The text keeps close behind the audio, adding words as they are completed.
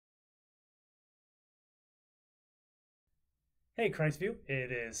Hey Christview, it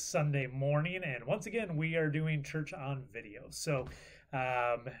is Sunday morning, and once again we are doing church on video.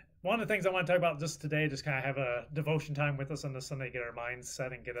 Um, one of the things I want to talk about just today, just kind of have a devotion time with us on this Sunday, get our minds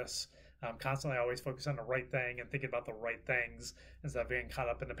set and get us constantly always focused on the right thing and thinking about the right things instead of being caught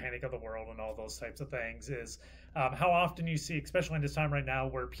up in the panic of the world and all those types of things. Is how often you see, especially in this time right now,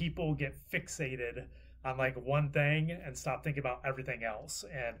 where people get fixated on like one thing and stop thinking about everything else.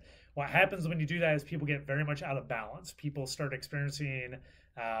 And what happens when you do that is people get very much out of balance. People start experiencing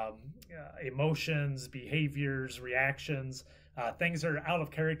emotions, behaviors, reactions, things that are out of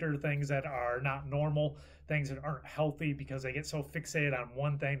character, things that are not normal, things that aren't healthy because they get so fixated on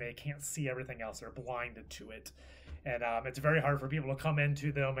one thing they can't see everything else. They're blinded to it. And it's very hard for people to come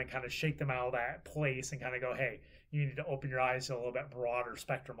into them and kind of shake them out of that place and kind of go, hey, you need to open your eyes to a little bit broader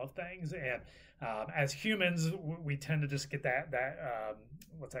spectrum of things. And as humans, we tend to just get that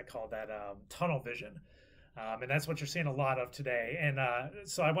what's that called? That tunnel vision. And that's what you're seeing a lot of today. And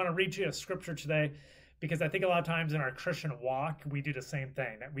so I want to read you a scripture today because I think a lot of times in our Christian walk, we do the same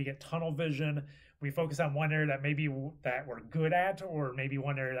thing, that we get tunnel vision. We focus on one area that maybe that we're good at, or maybe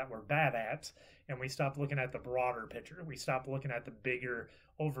one area that we're bad at, and we stop looking at the broader picture. We stop looking at the bigger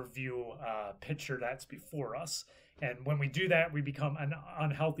overview picture that's before us. And when we do that, we become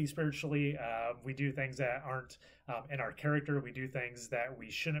unhealthy spiritually. We do things that aren't in our character. We do things that we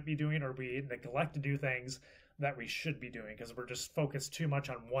shouldn't be doing, or we neglect to do things that we should be doing because we're just focused too much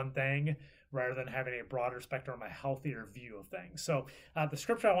on one thing rather than having a broader spectrum, a healthier view of things. So the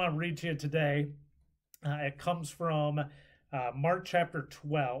scripture I want to read to you today, it comes from Mark chapter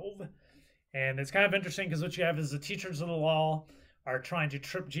 12. And it's kind of interesting because what you have is the teachers of the law are trying to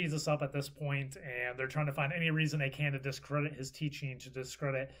trip Jesus up at this point, and they're trying to find any reason they can to discredit his teaching, to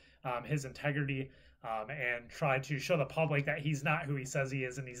discredit his integrity, and try to show the public that he's not who he says he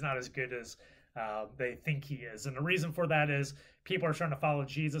is, and he's not as good as they think he is. And the reason for that is people are trying to follow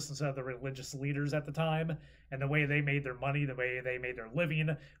Jesus instead of the religious leaders at the time. And the way they made their money, the way they made their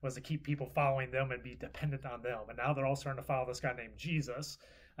living was to keep people following them and be dependent on them. And now they're all starting to follow this guy named Jesus.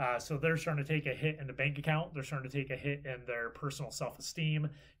 So they're starting to take a hit in the bank account. They're starting to take a hit in their personal self-esteem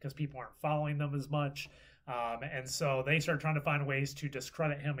because people aren't following them as much. And so they start trying to find ways to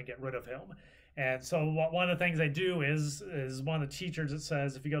discredit him and get rid of him. And so one of the things they do is one of the teachers, it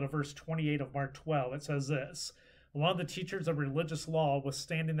says, if you go to verse 28 of Mark 12, it says this: one of the teachers of religious law was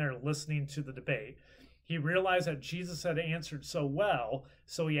standing there listening to the debate. He realized that Jesus had answered so well,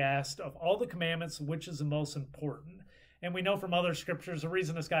 so he asked, of all the commandments, which is the most important? And we know from other scriptures, the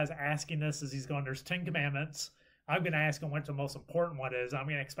reason this guy's asking this is he's going, there's 10 commandments. I'm going to ask him what the most important one is. I'm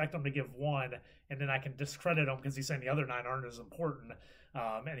going to expect him to give one, and then I can discredit him because he's saying the other 9 aren't as important.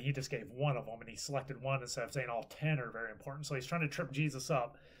 And he just gave one of them, and he selected one instead of saying all 10 are very important. So he's trying to trip Jesus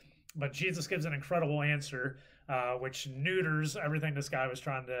up. But Jesus gives an incredible answer, which neuters everything this guy was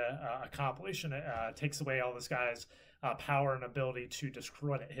trying to accomplish, and it takes away all this guy's power and ability to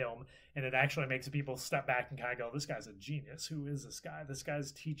discredit him. And it actually makes people step back and kind of go, this guy's a genius. Who is this guy? This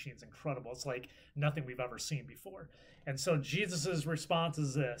guy's teaching is incredible. It's like nothing we've ever seen before. And so Jesus's response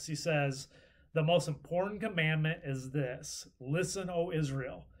is this. He says, the most important commandment is this: listen, O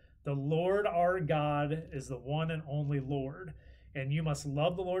Israel, the Lord our God is the one and only Lord. And you must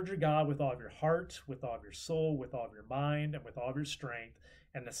love the Lord your God with all of your heart, with all of your soul, with all of your mind, and with all of your strength.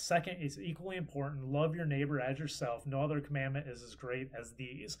 And the second is equally important: love your neighbor as yourself. No other commandment is as great as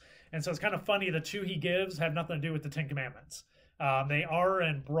these. And so it's kind of funny, the two he gives have nothing to do with the 10 commandments. They are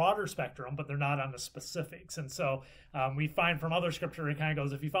in broader spectrum, but they're not on the specifics. And so we find from other scripture, it kind of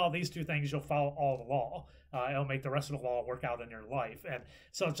goes, if you follow these two things, you'll follow all the law. It'll make the rest of the law work out in your life. And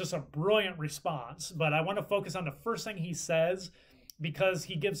so it's just a brilliant response. But I want to focus on the first thing he says, because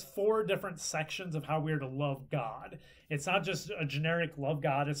he gives 4 different sections of how we are to love God. It's not just a generic love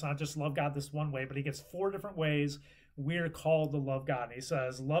God. It's not just love God this one way, but he gives 4 different ways we're called to love God. And he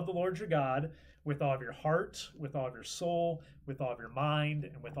says, love the Lord your God with all of your heart, with all of your soul, with all of your mind,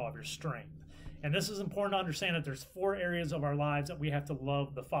 and with all of your strength. And this is important to understand, that there's 4 areas of our lives that we have to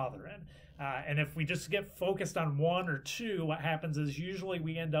love the Father in. And if we just get focused on 1 or 2, what happens is usually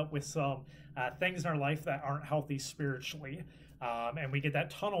we end up with some things in our life that aren't healthy spiritually. And we get that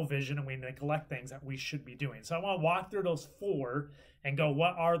tunnel vision and we neglect things that we should be doing. So I want to walk through those 4 and go,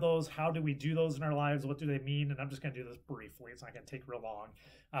 what are those? How do we do those in our lives? What do they mean? And I'm just going to do this briefly. It's not going to take real long.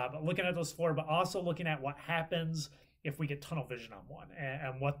 But looking at those 4, but also looking at what happens if we get tunnel vision on one,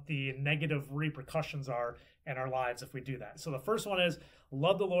 and what the negative repercussions are in our lives if we do that. So the first one is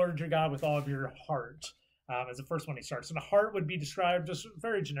love the Lord your God with all of your heart. As the first one he starts. And the heart would be described just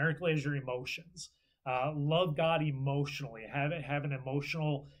very generically as your emotions. Love God emotionally, have an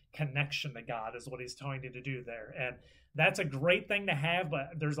emotional connection to God is what he's telling you to do there. And that's a great thing to have, but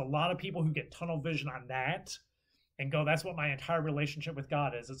there's a lot of people who get tunnel vision on that and go, that's what my entire relationship with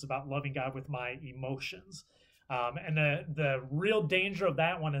God is. It's about loving God with my emotions. And the real danger of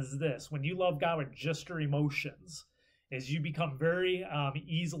that one is this: when you love God with just your emotions, is you become very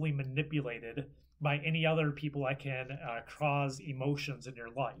easily manipulated by any other people that can cause emotions in your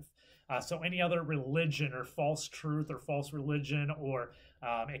life. So any other religion or false truth or false religion or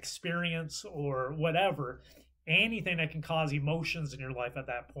experience or whatever, anything that can cause emotions in your life at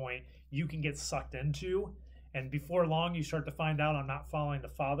that point, you can get sucked into. And before long, you start to find out, I'm not following the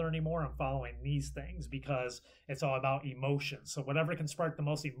Father anymore. I'm following these things because it's all about emotion. So whatever can spark the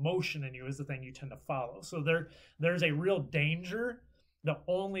most emotion in you is the thing you tend to follow. So there's a real danger to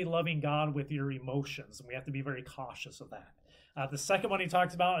only loving God with your emotions. And we have to be very cautious of that. The second one he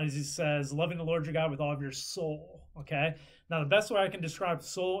talks about is he says, loving the Lord your God with all of your soul. Okay. Now, the best way I can describe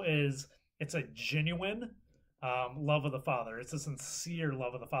soul is it's a genuine love of the Father. It's a sincere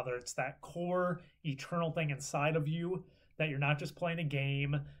love of the Father. It's that core eternal thing inside of you that you're not just playing a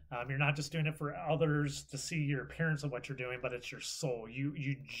game. You're not just doing it for others to see your appearance of what you're doing, but it's your soul.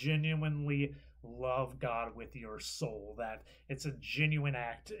 You genuinely love God with your soul. That it's a genuine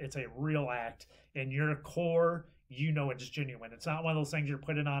act. It's a real act. In your core, you know it's genuine. It's not one of those things you're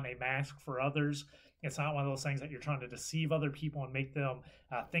putting on a mask for others. It's not one of those things that you're trying to deceive other people and make them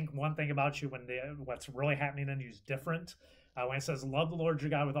think one thing about you when what's really happening in you is different. When it says, love the Lord your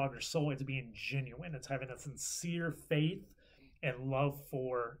God with all of your soul, it's being genuine. It's having a sincere faith and love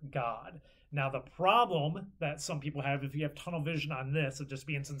for God. Now, the problem that some people have, if you have tunnel vision on this, of just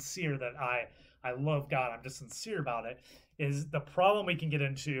being sincere that I love God, I'm just sincere about it, is the problem we can get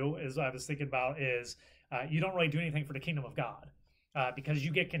into, as I was thinking about, is you don't really do anything for the kingdom of God. Because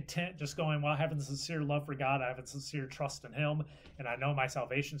you get content just going, well, I have a sincere love for God, I have a sincere trust in him, and I know my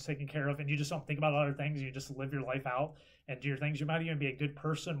salvation's taken care of, and you just don't think about other things, you just live your life out and do your things. You might even be a good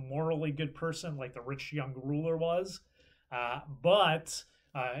person, morally good person, like the rich young ruler was, but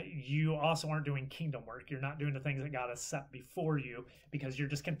you also aren't doing kingdom work. You're not doing the things that God has set before you because you're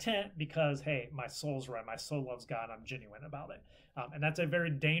just content because, hey, my soul's right, my soul loves God, I'm genuine about it. And that's a very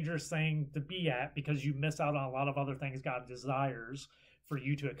dangerous thing to be at because you miss out on a lot of other things God desires for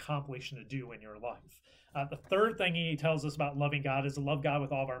you to accomplish and to do in your life. The third thing he tells us about loving God is to love God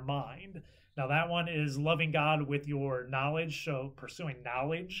with all of our mind. Now, that one is loving God with your knowledge, so pursuing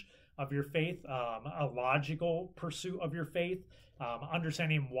knowledge of your faith, a logical pursuit of your faith,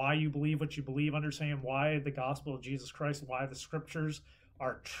 understanding why you believe what you believe, understanding why the gospel of Jesus Christ, why the scriptures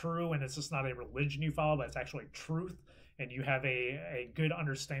are true, and it's just not a religion you follow, but it's actually truth. And you have a good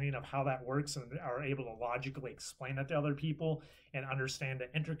understanding of how that works and are able to logically explain that to other people and understand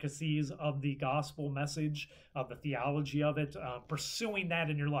the intricacies of the gospel message, of the theology of it, pursuing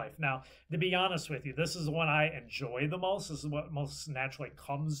that in your life. Now, to be honest with you, this is the one I enjoy the most. This is what most naturally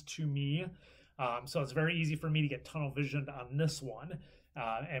comes to me. So it's very easy for me to get tunnel visioned on this one.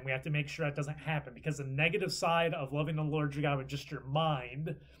 And we have to make sure that doesn't happen, because the negative side of loving the Lord your God with just your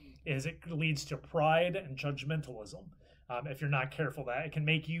mind is it leads to pride and judgmentalism. If you're not careful, that it can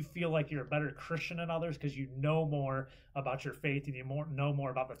make you feel like you're a better Christian than others because you know more about your faith and you know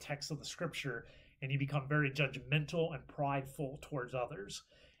more about the text of the scripture, and you become very judgmental and prideful towards others.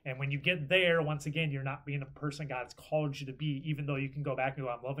 And when you get there, once again, you're not being a person God's called you to be, even though you can go back and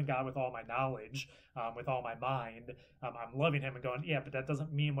go, I'm loving God with all my knowledge, with all my mind. I'm loving him and going, yeah, but that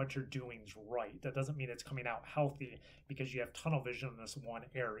doesn't mean what you're doing is right. That doesn't mean it's coming out healthy because you have tunnel vision in this one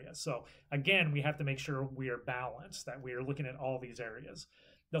area. So again, we have to make sure we are balanced, that we are looking at all these areas.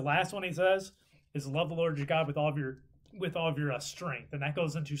 The last one he says is love the Lord your God with all of your strength. And that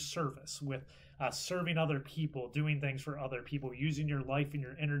goes into service, with serving other people, doing things for other people, using your life and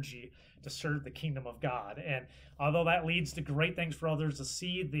your energy to serve the kingdom of God. And although that leads to great things for others to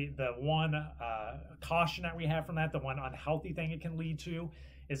see, the one caution that we have from that, the one unhealthy thing it can lead to,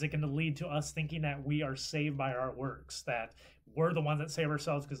 is it can lead to us thinking that we are saved by our works, that we're the ones that save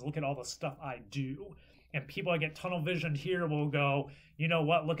ourselves because look at all the stuff I do. And people that get tunnel visioned here will go, you know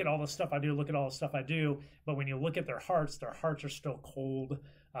what, look at all the stuff I do, look at all the stuff I do. But when you look at their hearts are still cold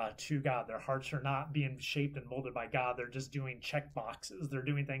to God. Their hearts are not being shaped and molded by God. They're just doing check boxes. They're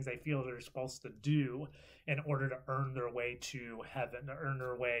doing things they feel they're supposed to do in order to earn their way to heaven, to earn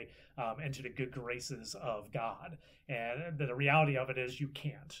their way into the good graces of God. And the reality of it is you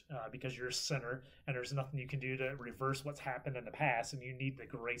can't, because you're a sinner and there's nothing you can do to reverse what's happened in the past, and you need the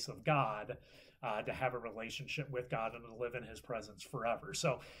grace of God to have a relationship with God and to live in his presence forever.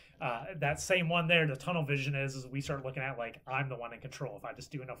 So that same one there, the tunnel vision is we start looking at like, I'm the one in control. If I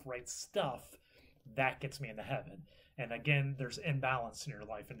just do enough right stuff, that gets me into heaven. And again, there's imbalance in your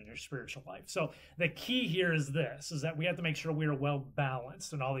life and in your spiritual life. So the key here is this, is that we have to make sure we are well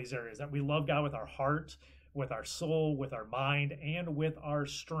balanced in all these areas, that we love God with our heart, with our soul, with our mind, and with our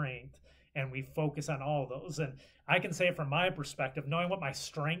strength. And we focus on all of those. And I can say from my perspective, knowing what my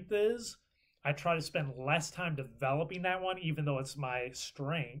strength is, I try to spend less time developing that one, even though it's my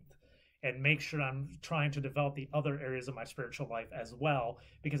strength, and make sure I'm trying to develop the other areas of my spiritual life as well,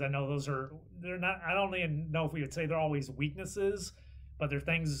 because I know they're not, I don't even know if we would say they're always weaknesses, but they're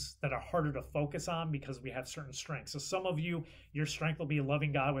things that are harder to focus on because we have certain strengths. So some of you, your strength will be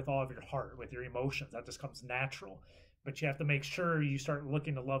loving God with all of your heart, with your emotions. That just comes natural. But you have to make sure you start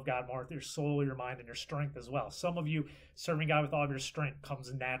looking to love God more with your soul, your mind, and your strength as well. Some of you, serving God with all of your strength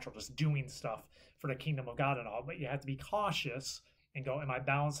comes natural, just doing stuff for the kingdom of God and all. But you have to be cautious and go, am I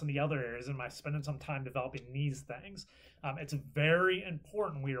balanced in the other areas? Am I spending some time developing these things? It's very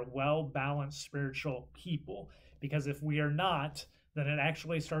important we are well-balanced spiritual people, because if we are not, then it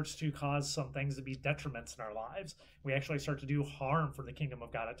actually starts to cause some things to be detriments in our lives. We actually start to do harm for the kingdom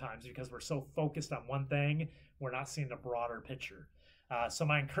of God at times because we're so focused on one thing, we're not seeing the broader picture. So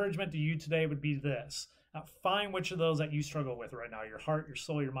my encouragement to you today would be this. Find which of those that you struggle with right now, your heart, your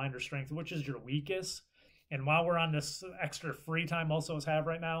soul, your mind, or strength, which is your weakest. And while we're on this extra free time most of us have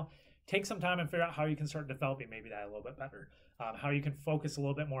right now, take some time and figure out how you can start developing maybe that a little bit better. How you can focus a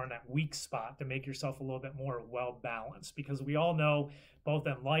little bit more on that weak spot to make yourself a little bit more well-balanced. Because we all know, both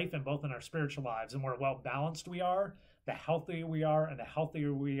in life and both in our spiritual lives, the more well-balanced we are, the healthier we are, and the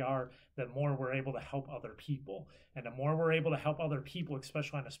healthier we are, the more we're able to help other people. And the more we're able to help other people,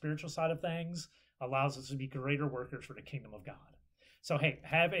 especially on the spiritual side of things, allows us to be greater workers for the kingdom of God. So, hey,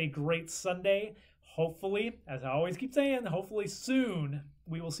 have a great Sunday. Hopefully, as I always keep saying, hopefully soon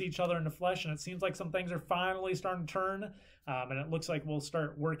we will see each other in the flesh. And it seems like some things are finally starting to turn. And it looks like we'll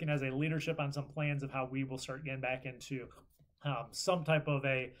start working as a leadership on some plans of how we will start getting back into some type of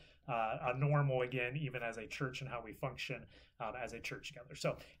a normal again, even as a church, and how we function as a church together.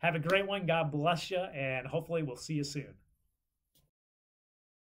 So have a great one. God bless you. And hopefully we'll see you soon.